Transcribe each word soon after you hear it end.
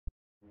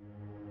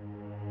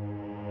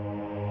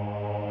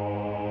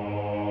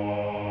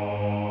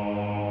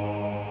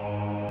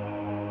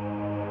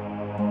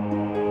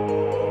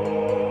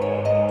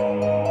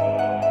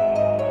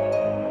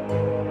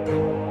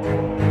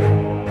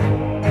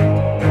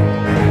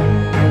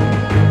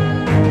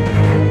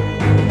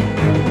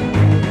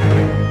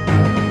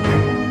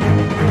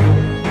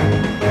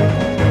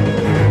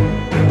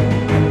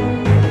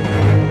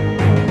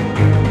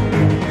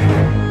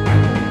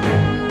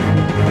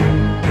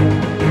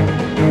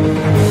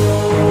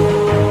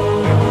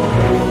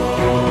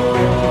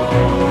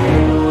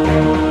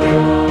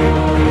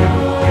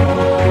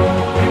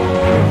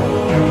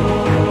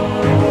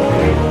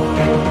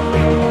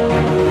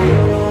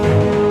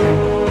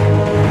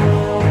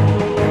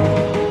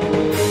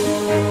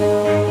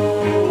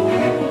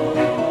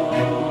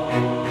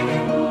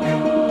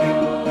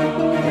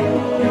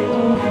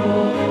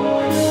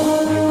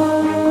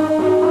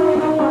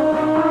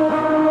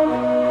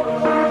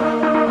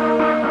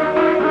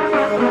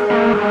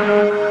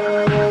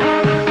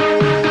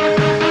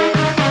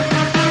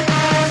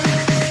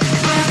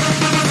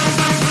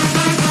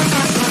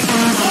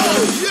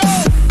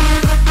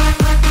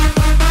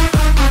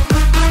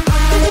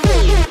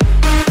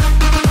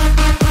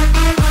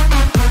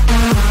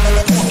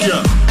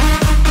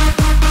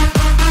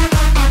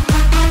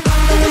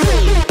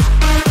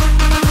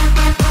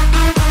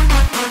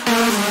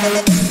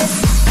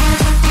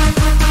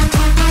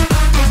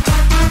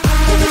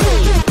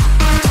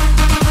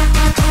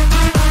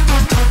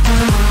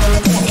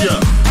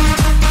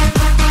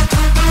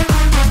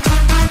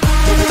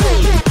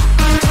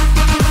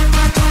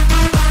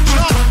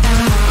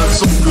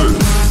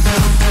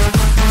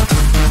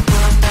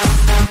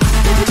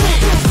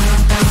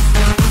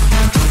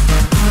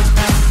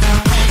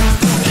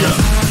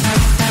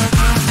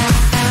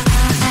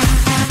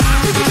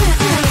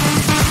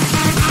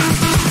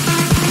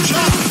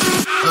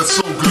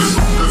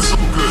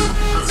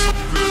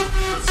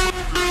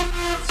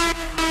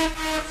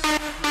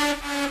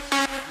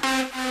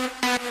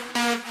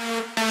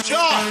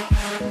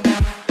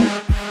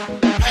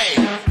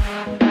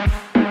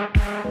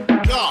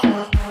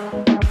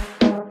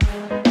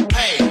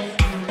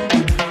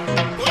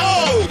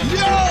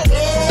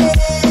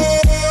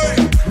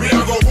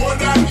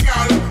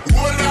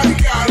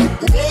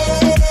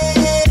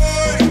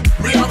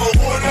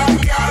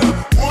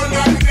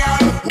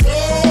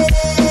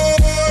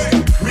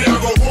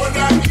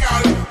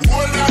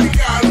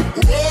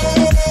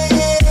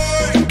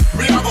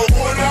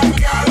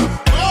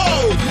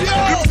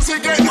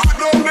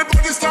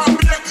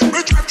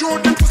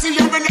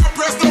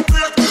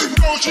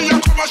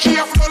summer she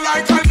a flow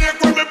like a lake.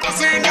 When me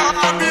pass in her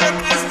heartbeat,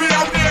 please be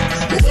awake.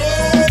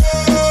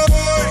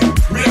 Oh,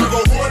 me a go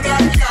hold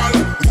that girl,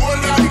 hold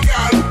that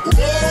girl.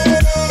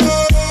 Oh,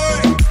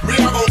 me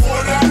a go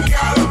hold that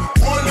girl,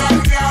 hold that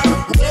girl.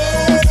 Oh,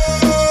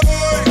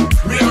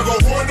 me a go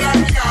hold that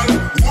girl,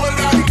 hold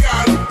that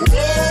girl.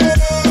 Oh,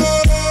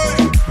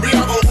 me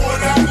a go hold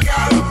that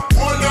girl,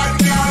 hold that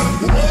girl.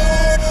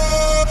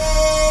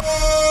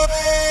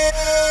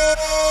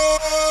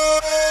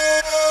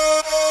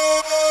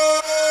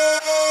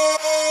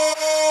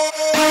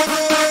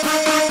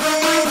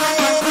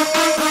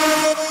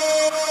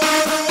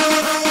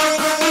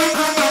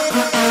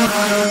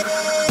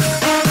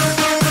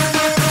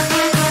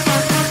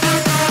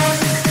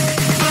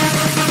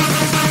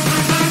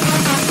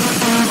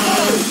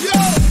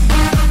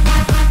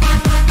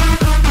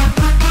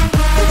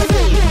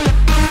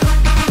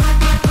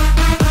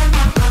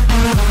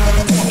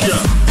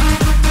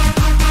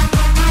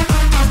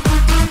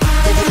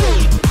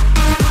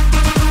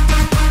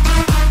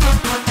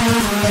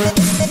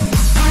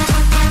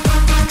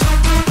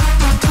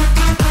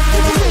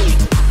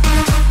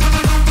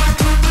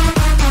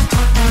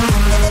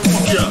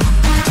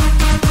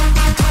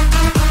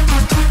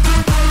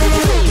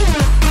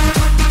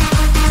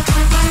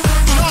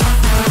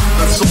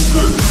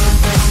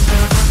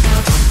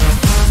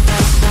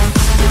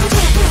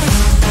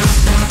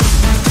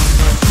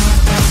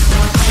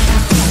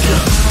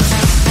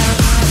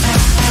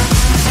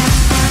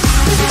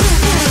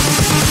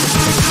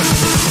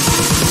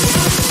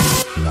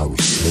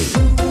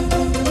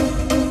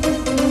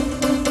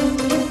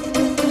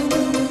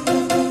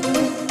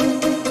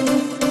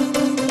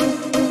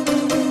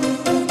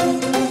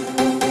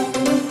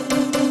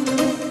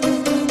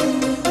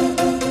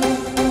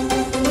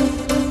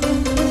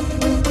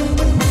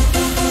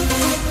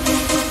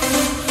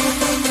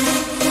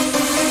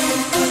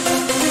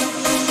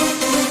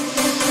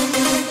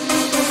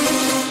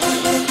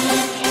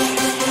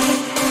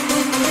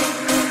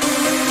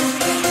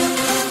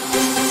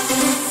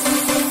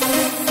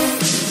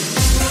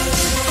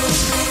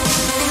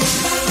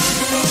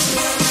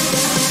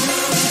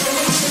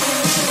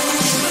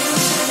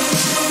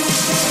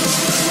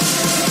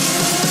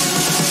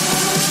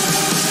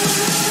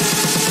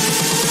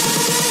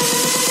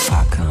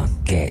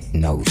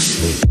 no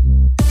sleep.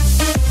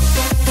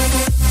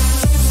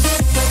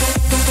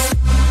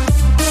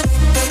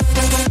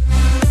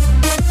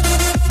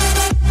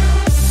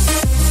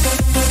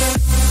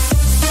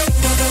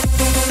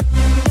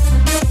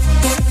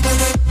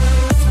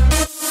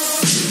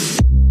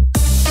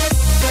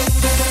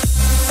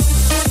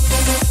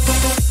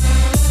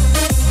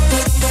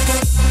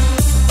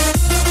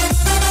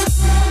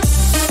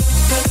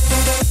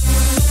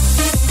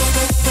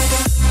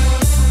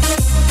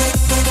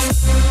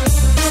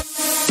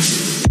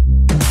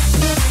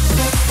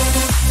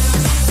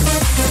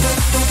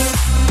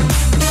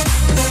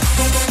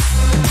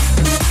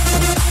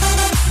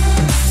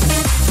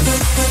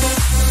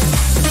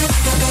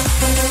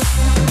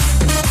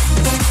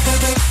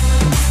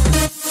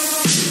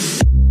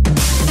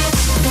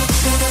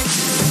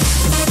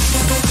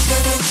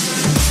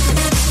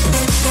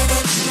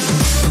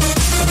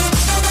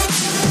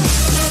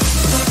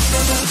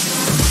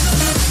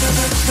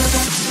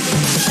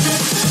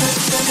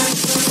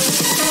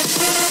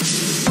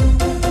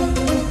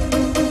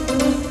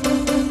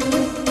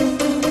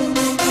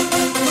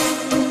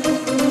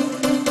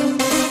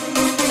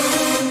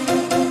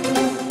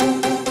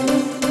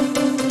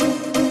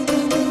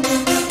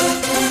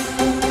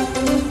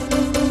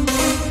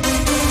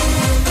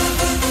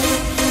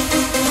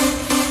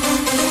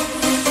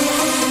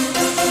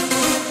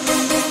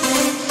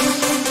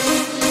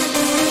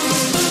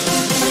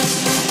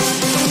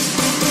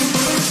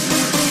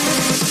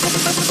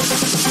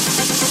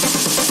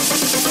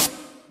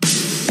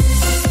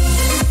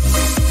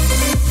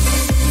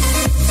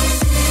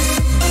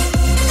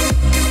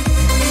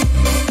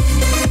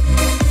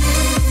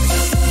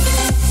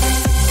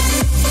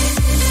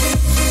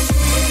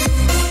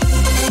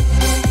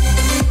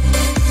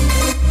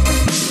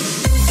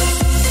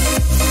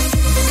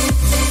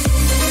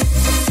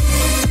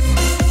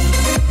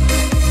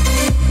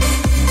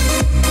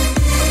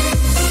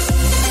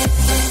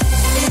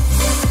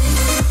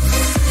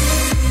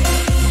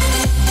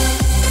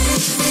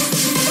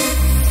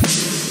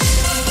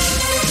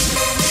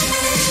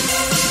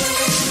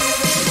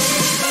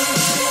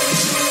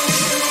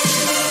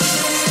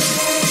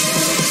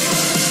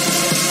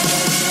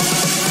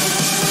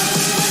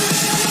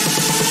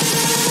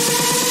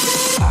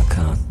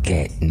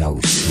 No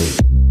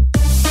sleep.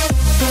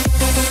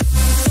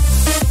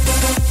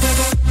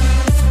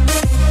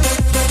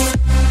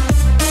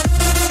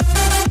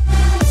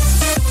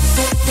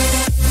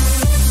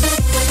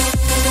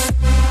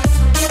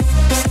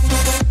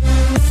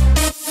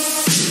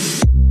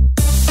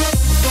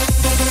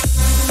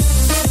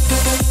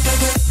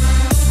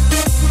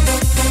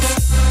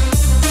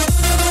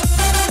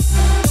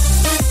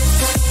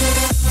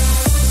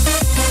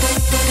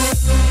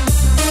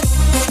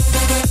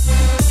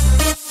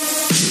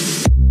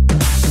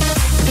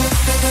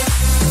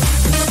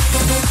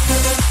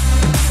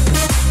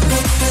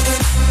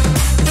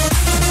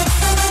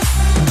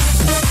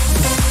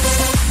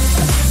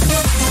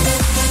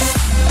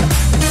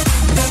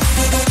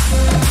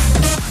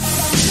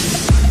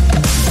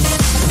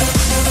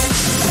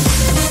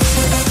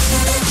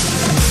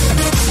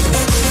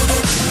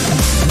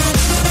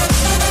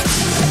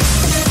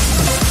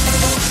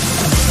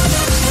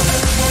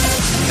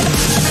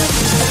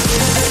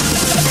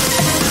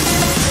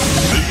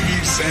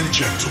 and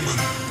gentlemen,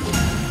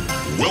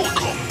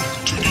 welcome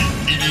to the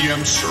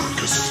EDM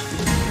circus.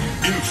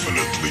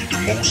 Infinitely the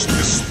most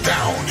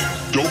astounding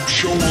dope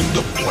show on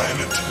the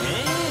planet.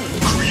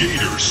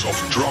 Creators of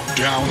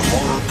drop-down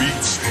horror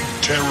beats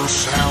and terror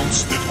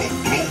sounds that will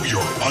blow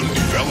your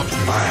undeveloped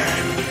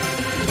mind.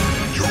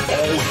 You're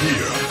all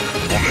here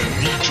on a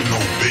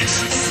need-to-know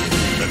basis,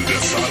 and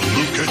as I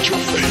look at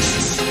your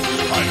faces,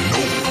 I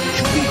know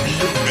you will be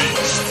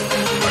amazed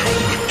by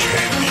all the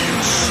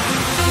candies.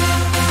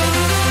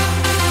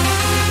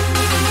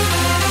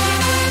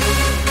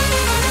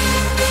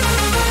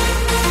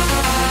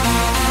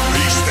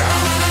 Faced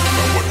out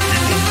by what we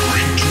will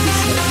bring to the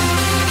floor,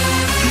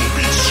 you'll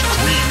be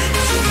screaming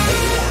for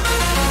more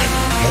and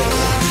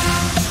more.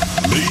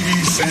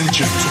 Ladies and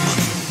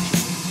gentlemen,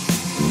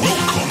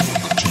 welcome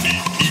to the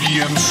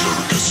EDM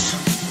circus.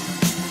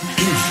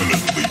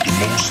 Infinitely the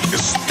most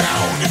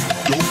astounding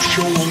dope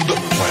show on the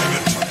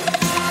planet.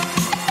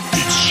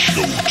 It's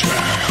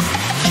showtime.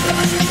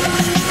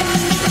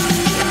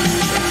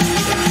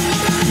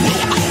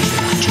 Welcome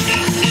to the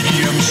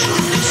EDM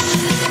circus.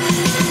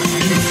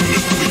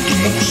 Infinitely the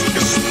most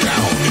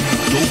astounding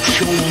dope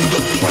show on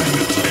the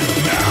planet. And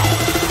now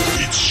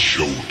it's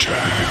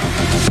showtime.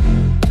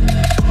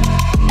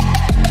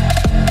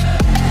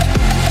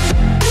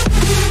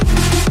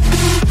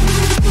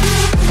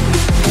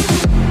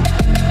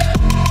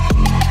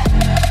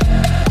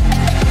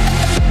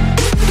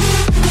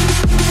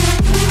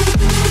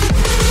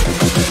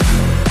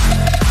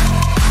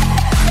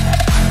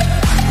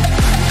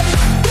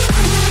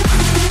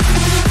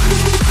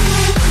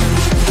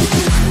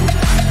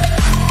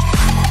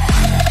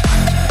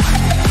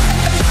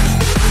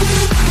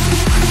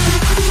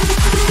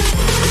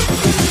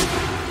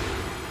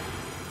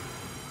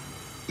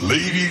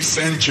 Ladies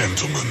and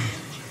gentlemen,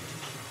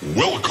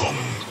 welcome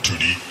to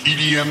the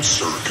EDM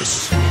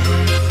circus.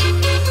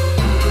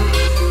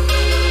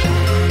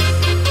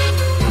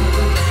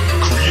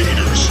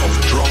 Creators of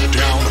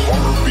drop-down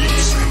horror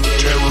beats and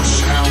terror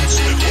sounds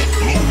that will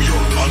blow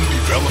your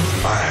undeveloped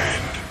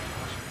mind.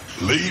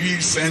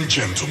 Ladies and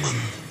gentlemen,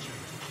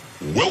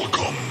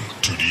 welcome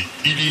to the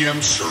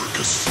EDM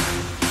circus.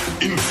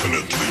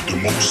 Infinitely the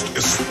most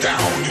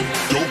astounding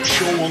dope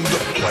show on the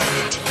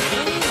planet.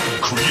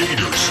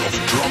 Creators of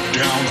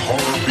drop-down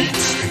horror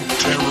beats and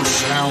terror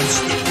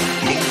sounds that will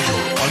blow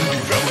your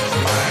undeveloped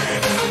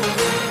mind.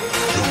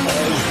 You're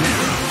all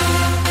here.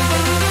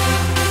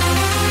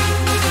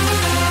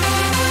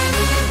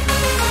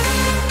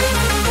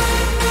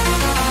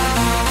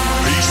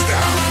 Faced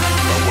out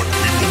by what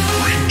we will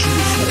bring to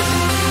the floor,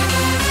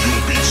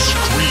 you'll be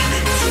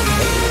screaming for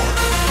more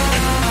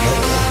and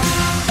more.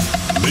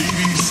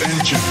 Ladies and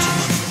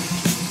gentlemen,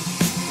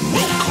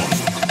 welcome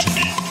to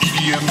the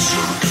EDM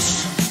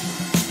circus.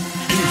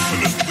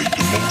 Infinite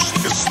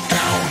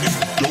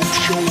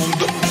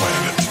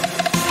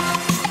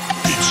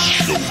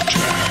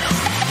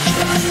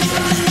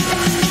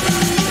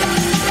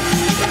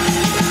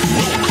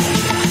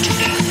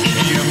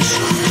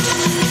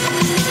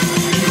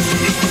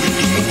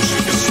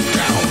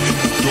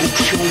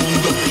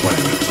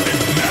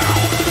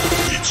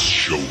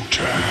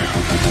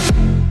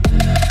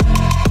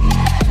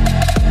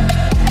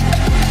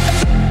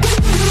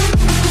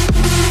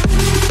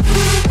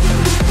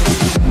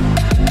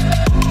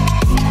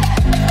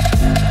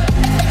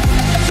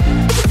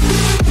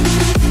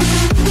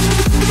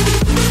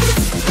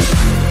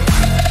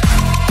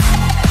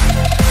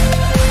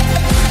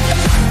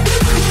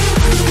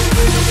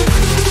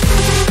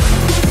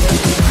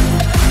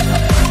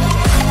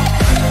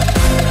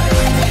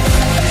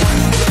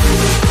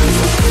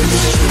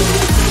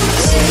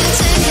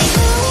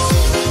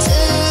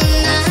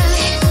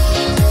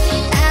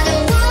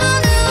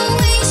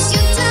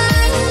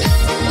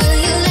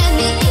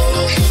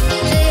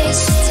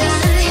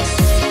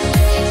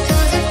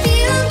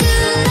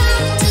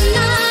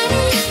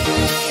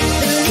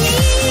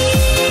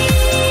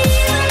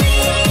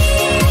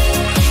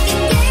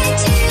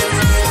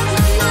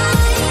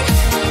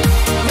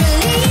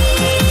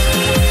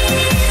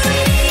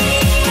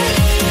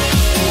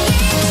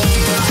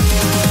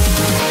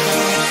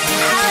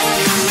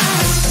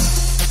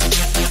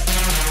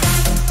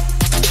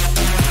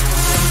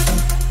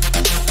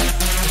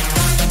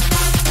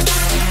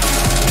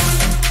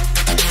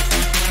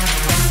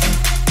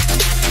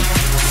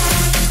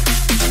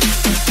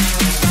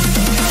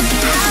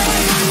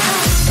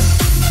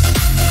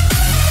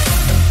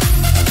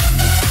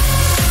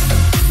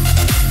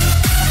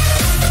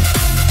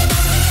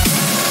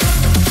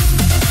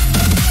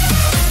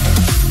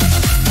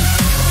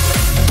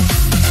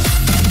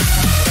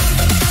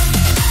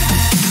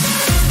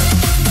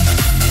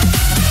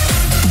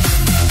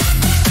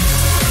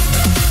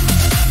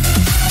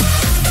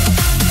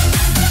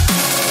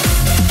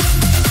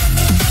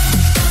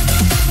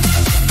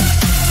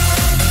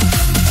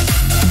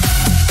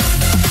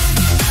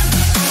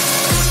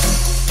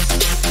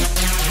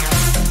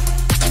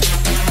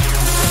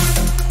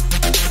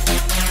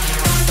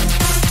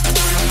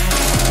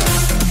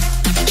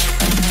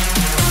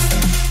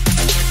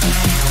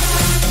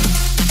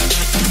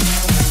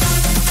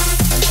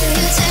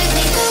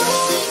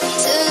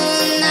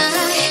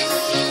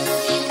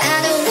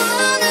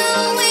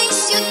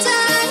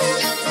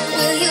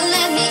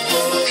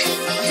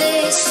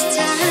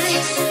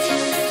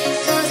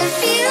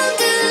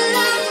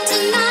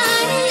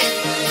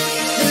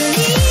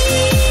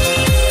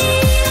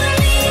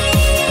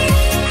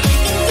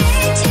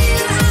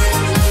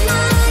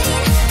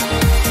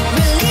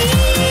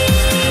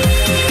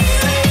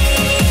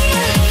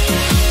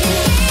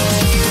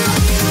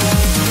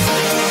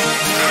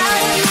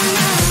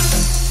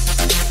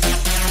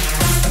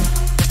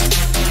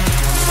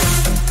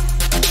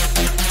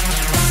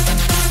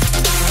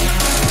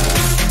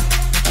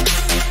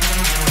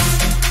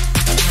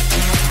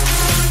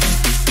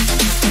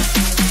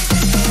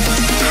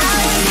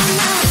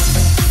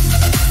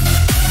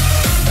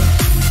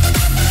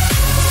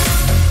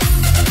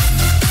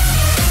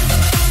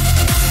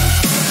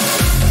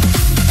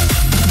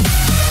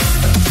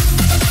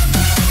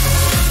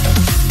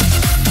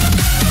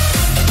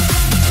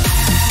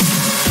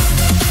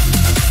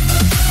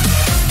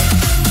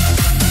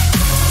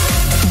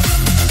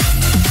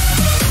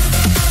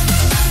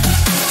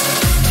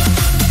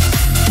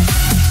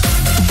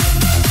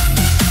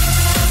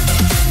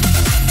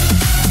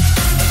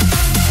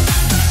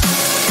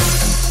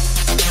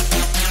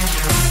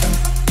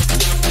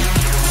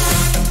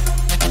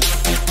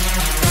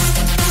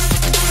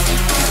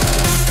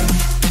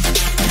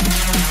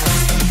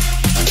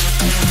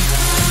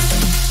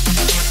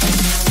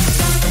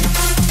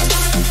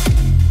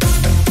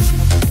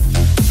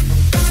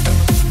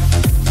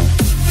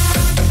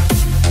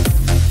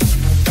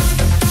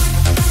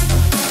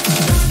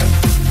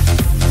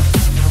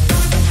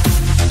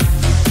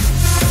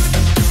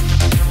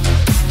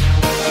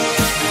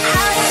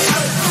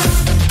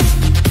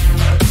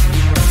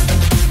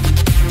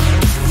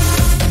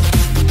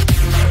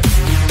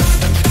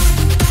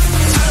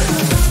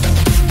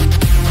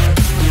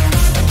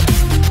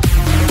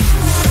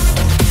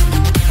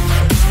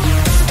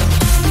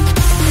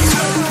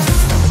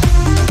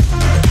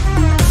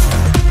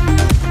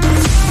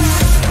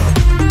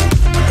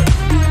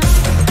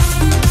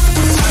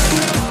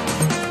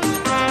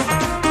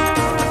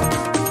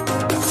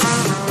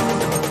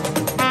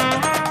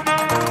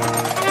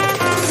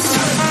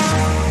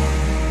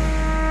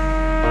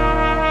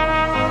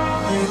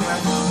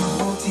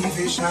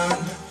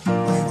motivation.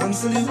 My one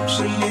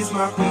solution is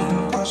my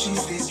queen, cause she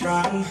stays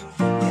strong.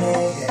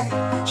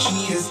 Yeah,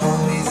 she is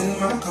always in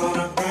my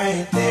corner,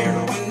 right there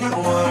when I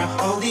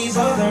wanna. All these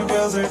other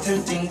girls are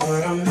tempting,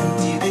 but I'm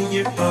empty when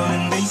you're gone.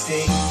 And they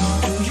say,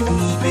 do you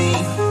need me?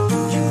 Do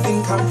you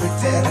think I'm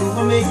pretend? Do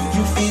I make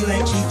you feel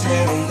like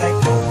cheating? I'm like,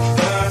 oh,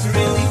 that's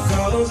really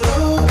goes.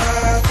 Oh,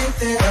 I think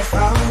that I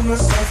found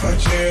myself a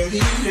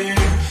cheerleader.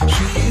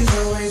 She is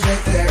always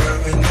right there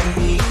when I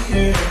need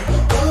her.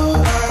 Oh,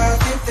 I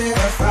think that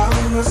I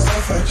found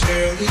myself a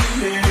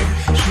cheerleader.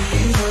 She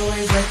is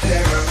always right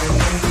there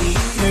when I need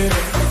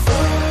her.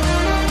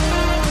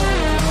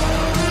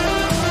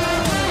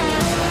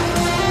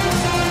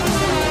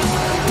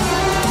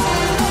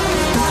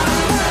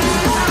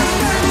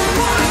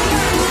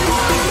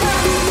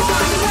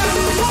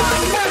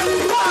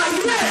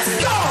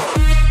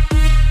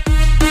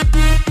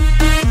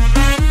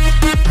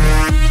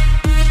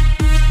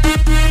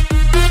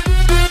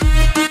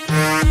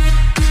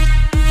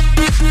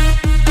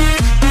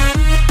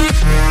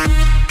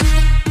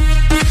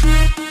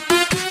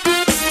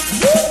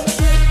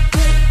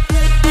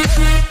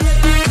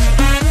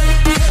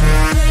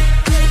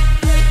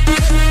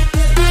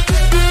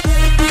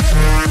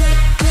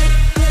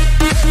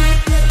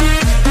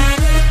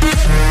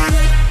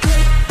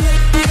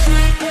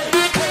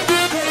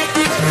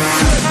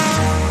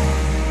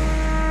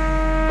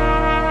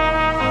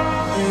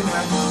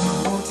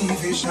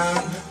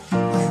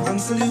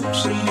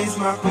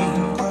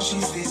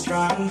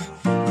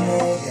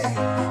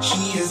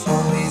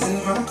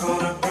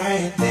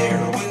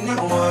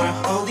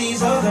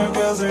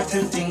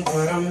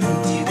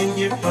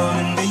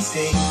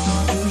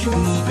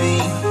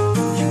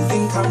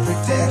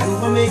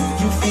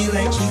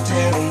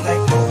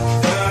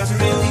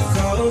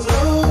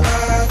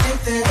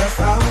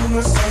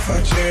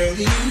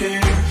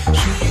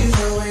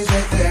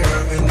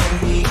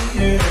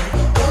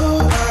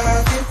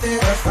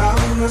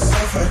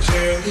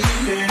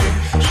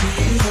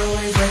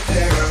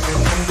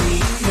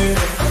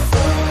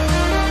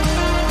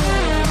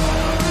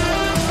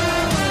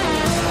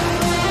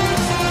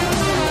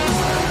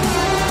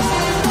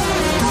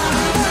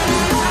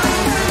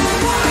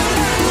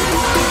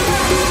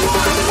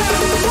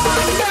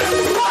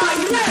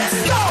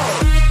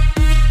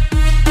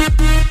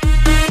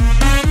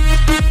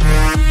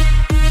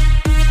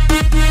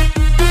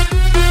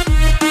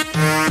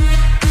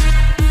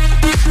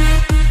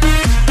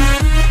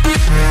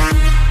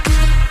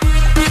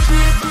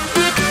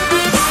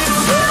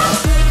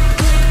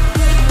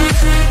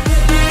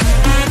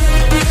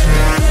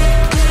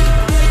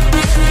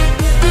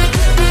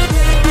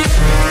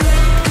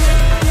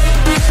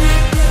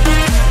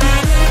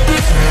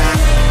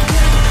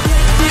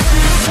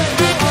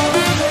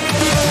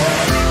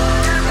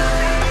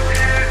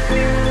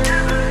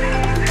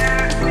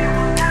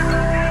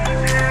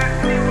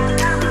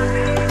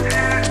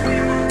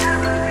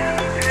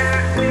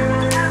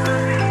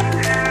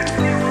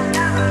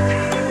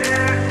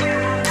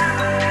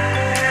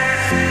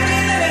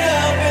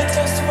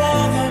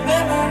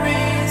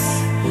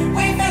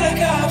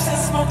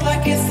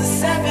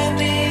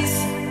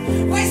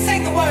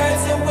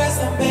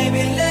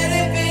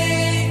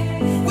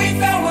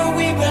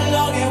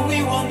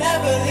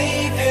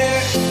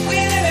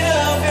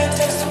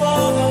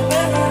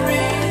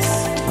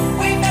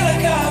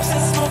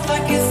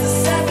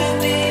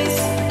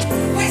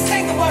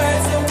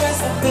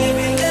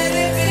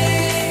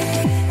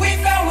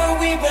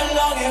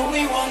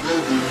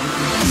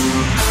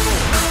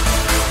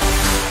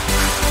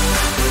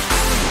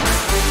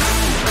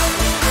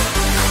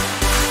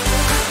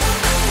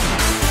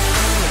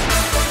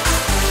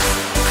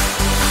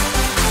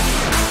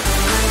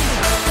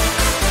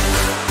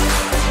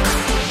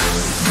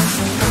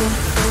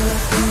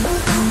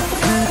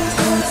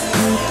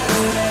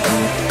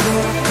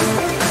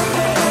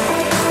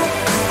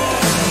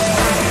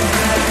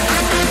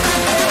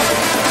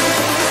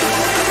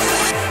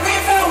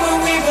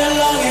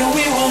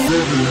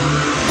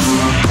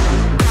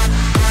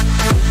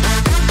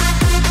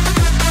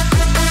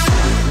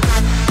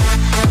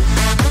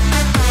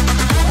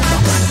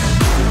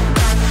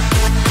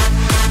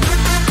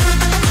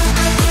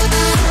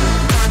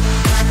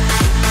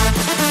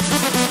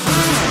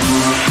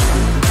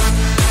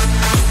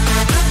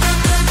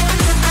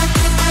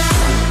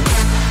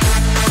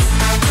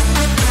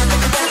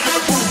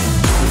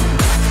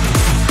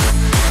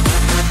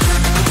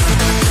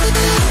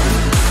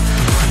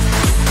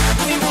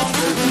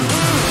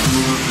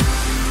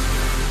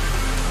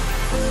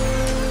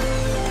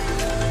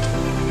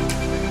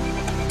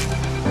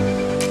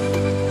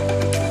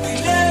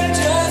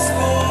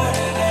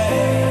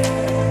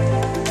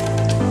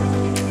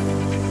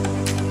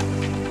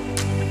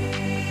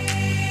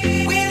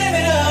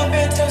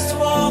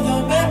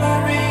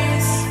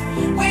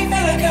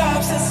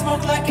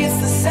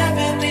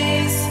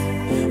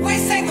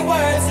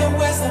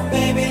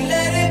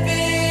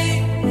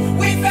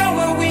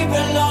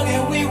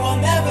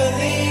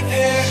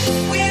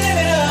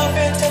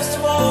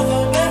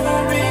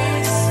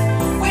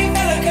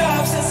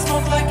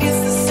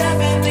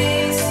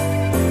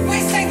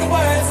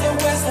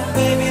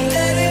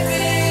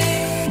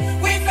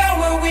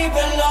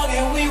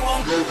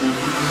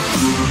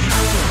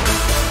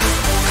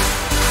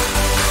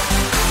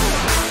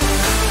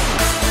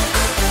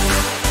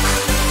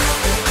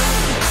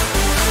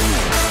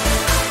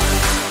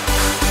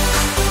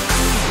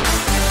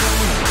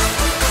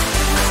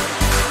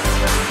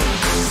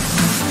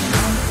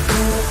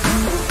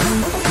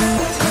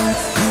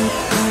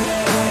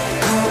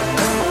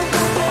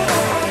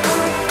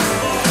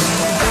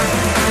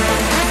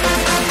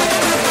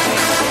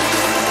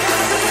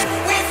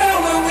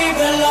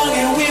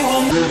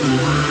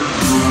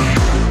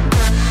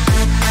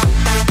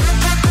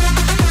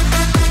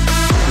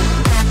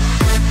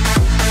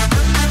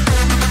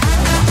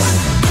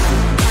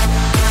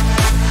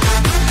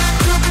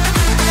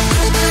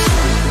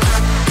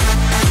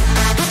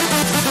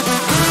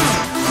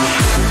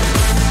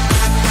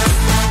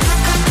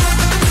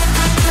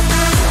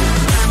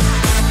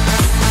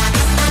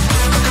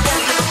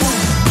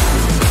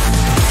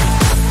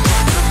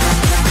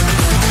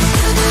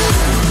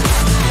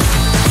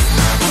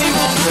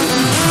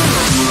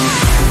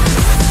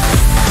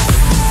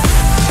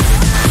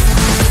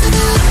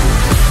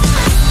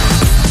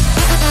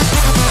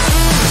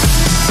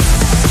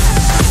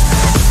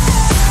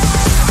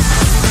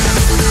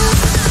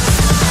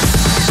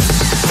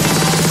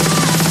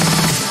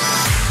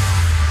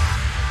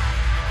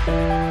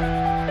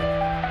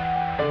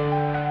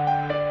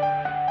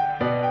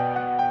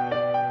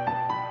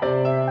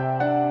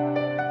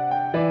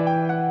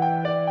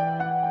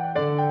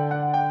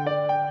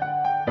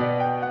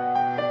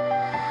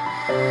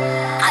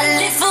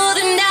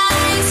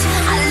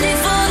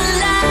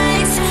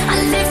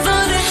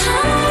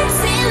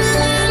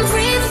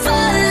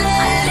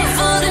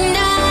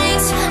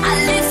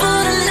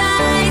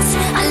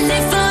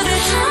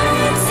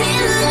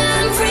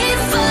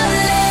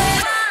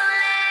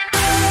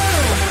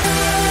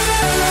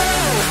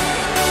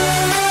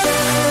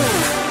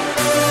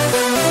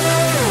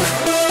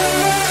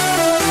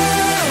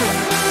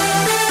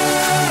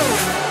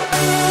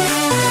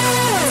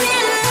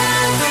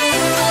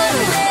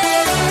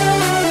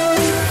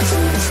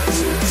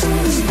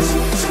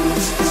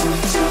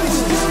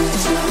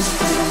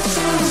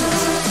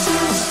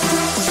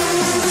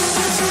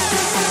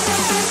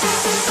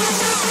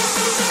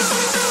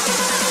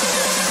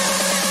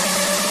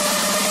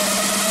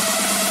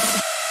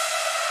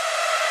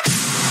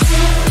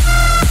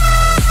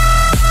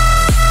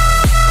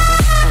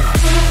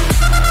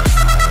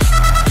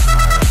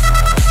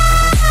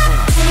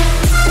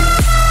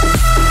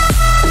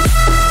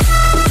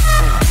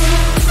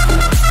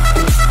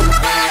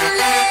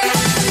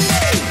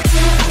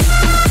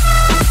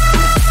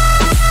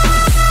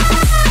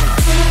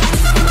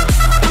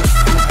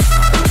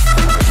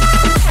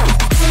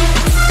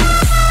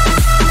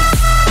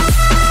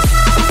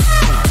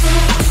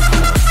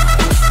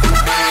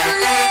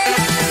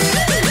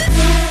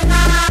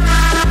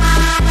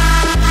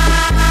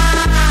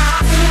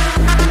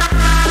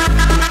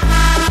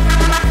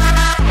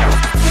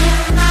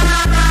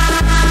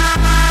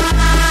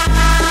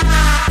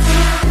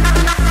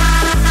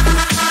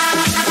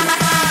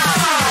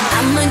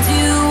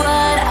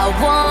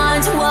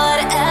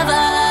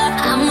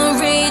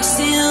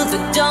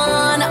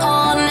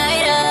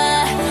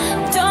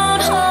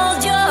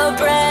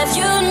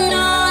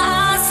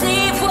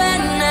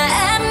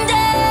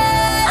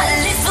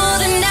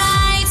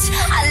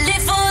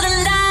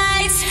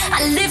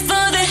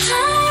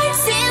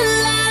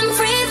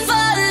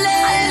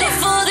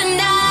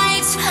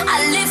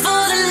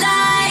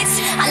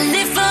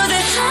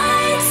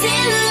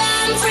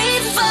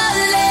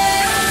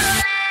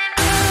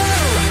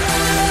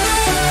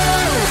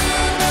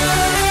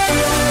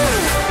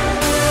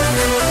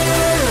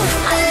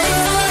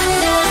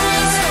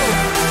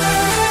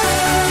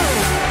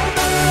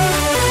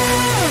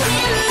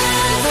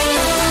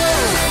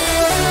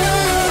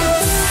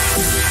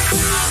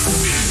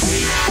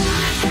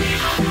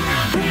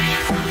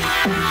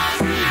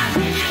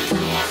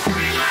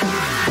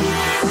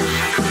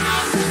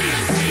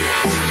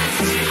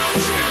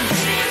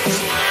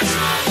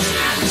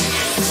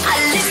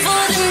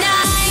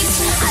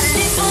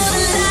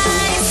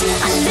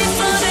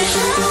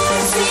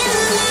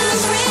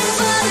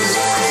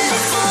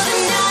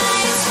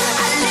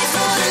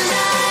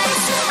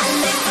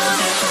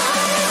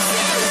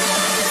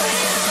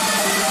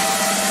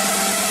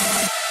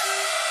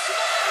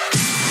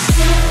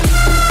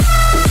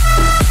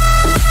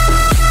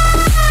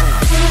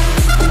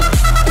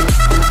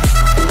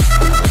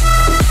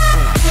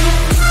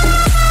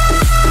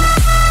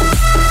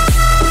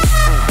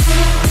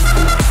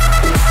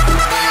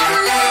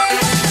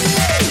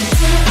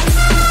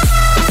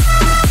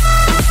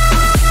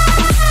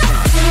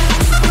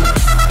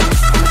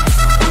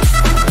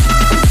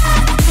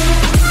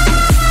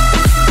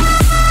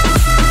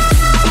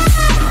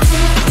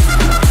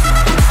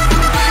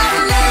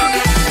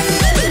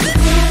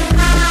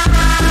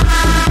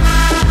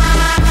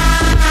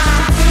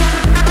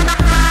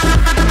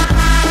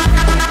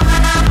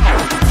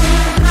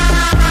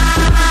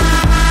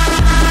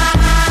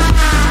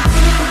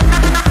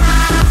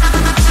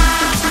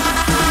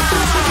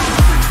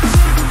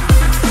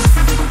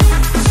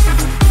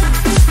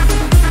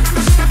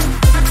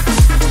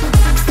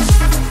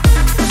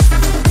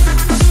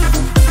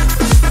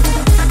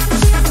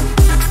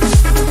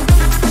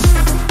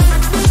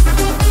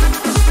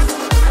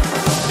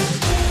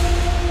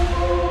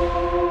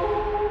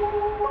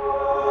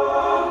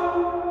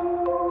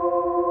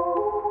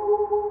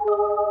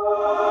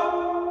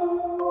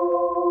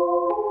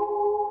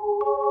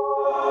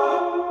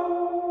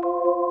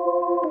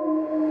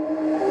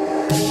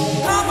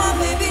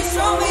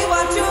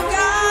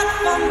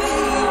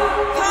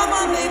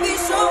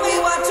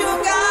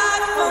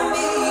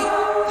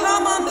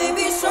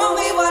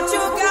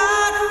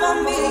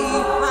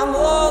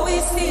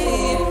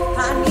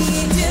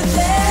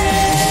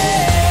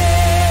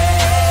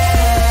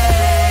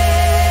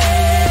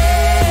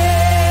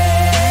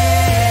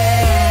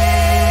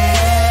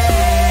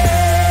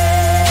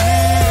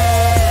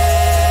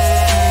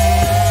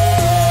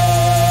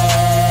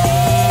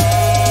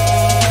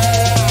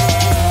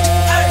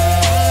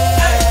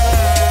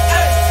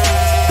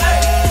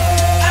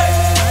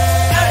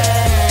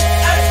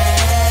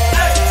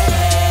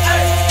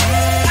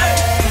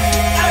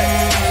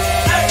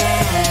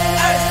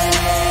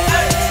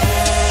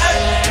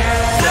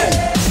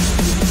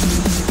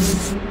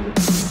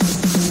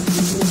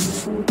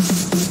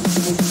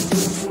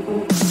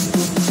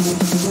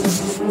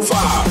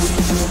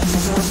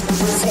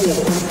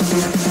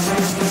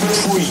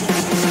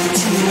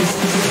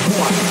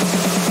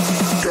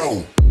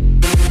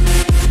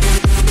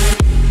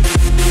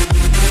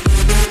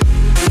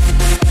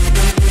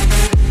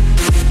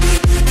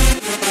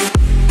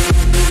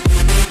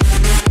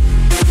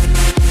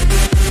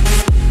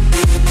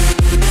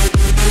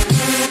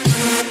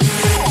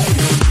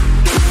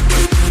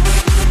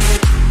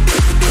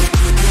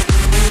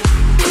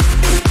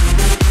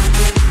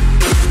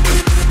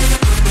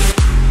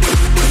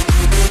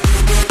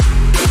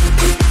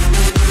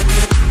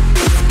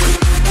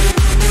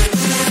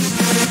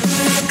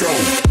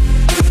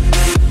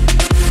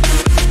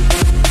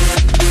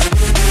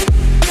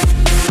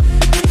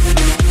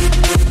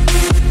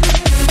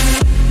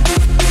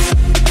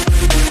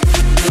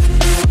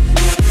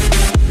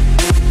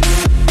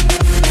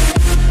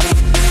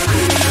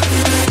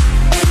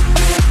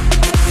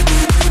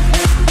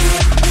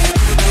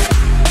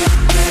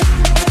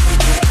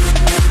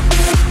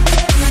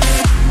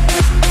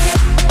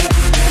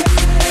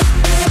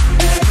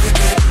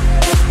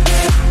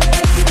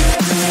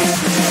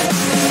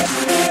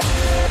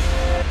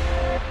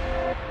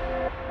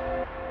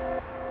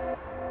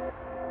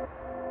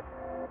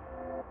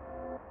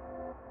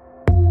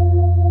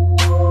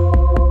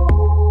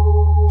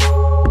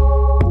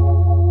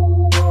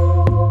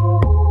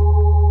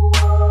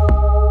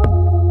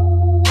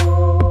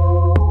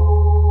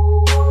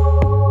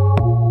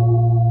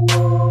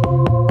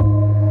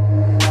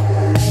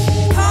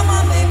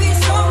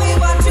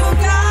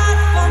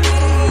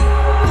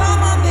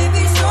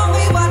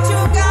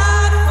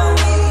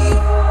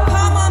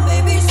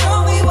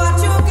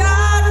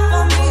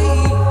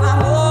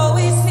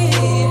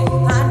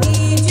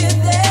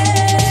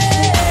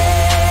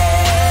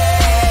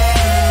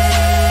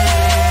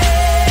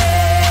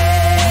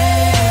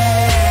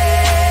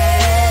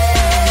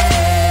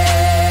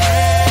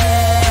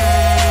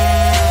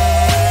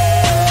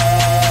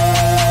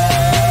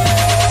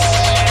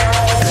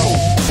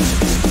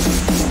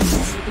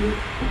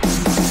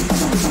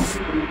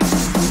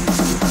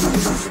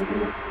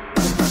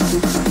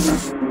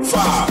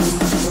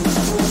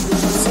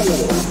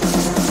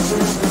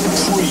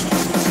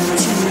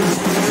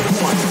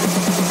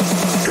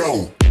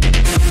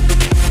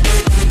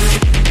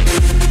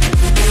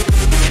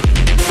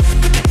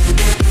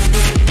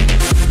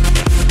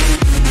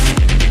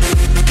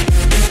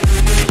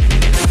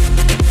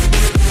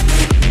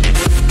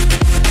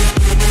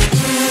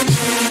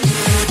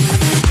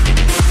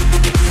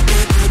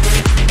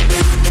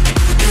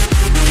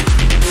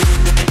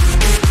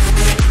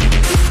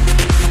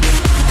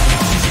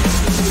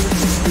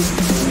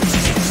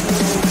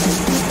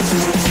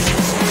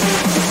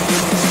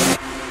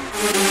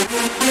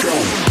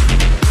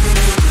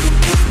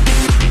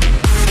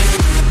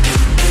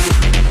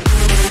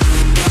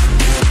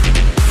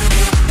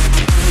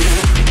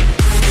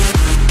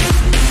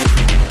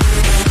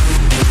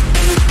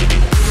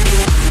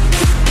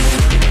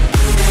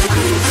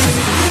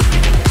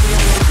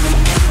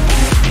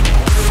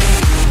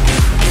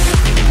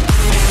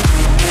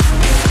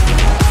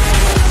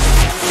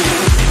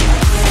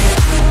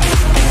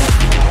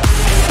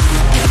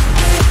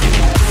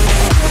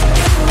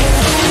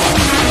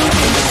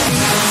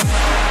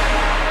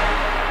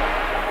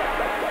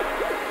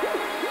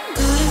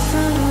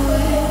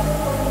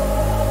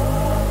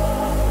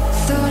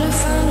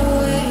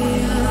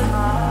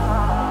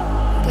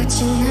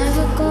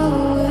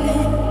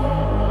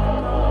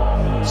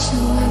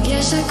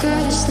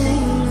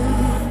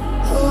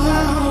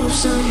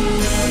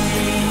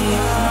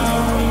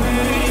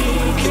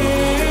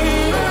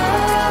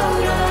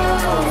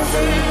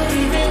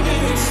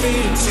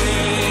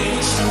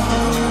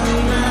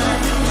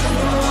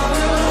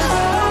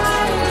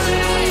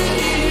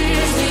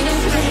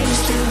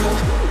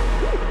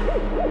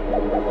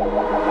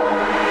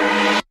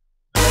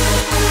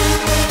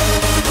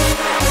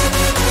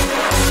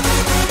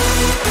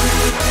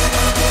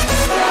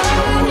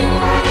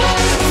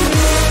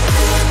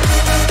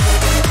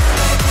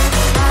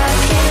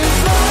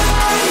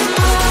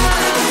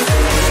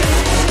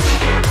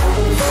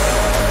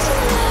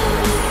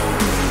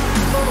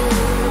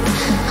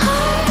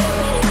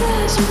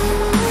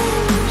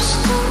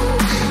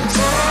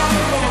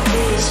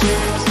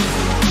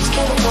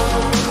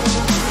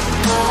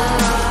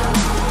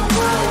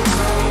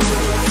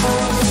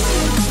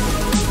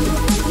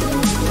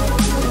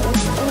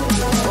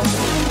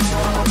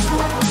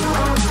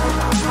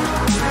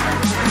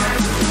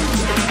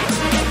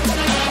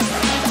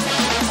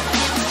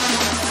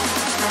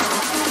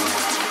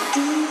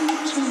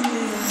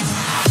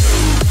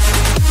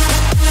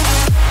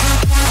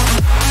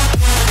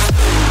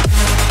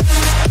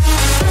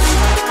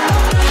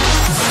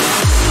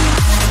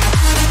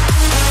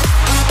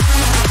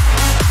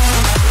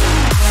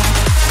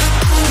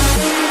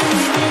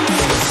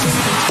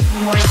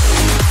 1,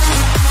 go.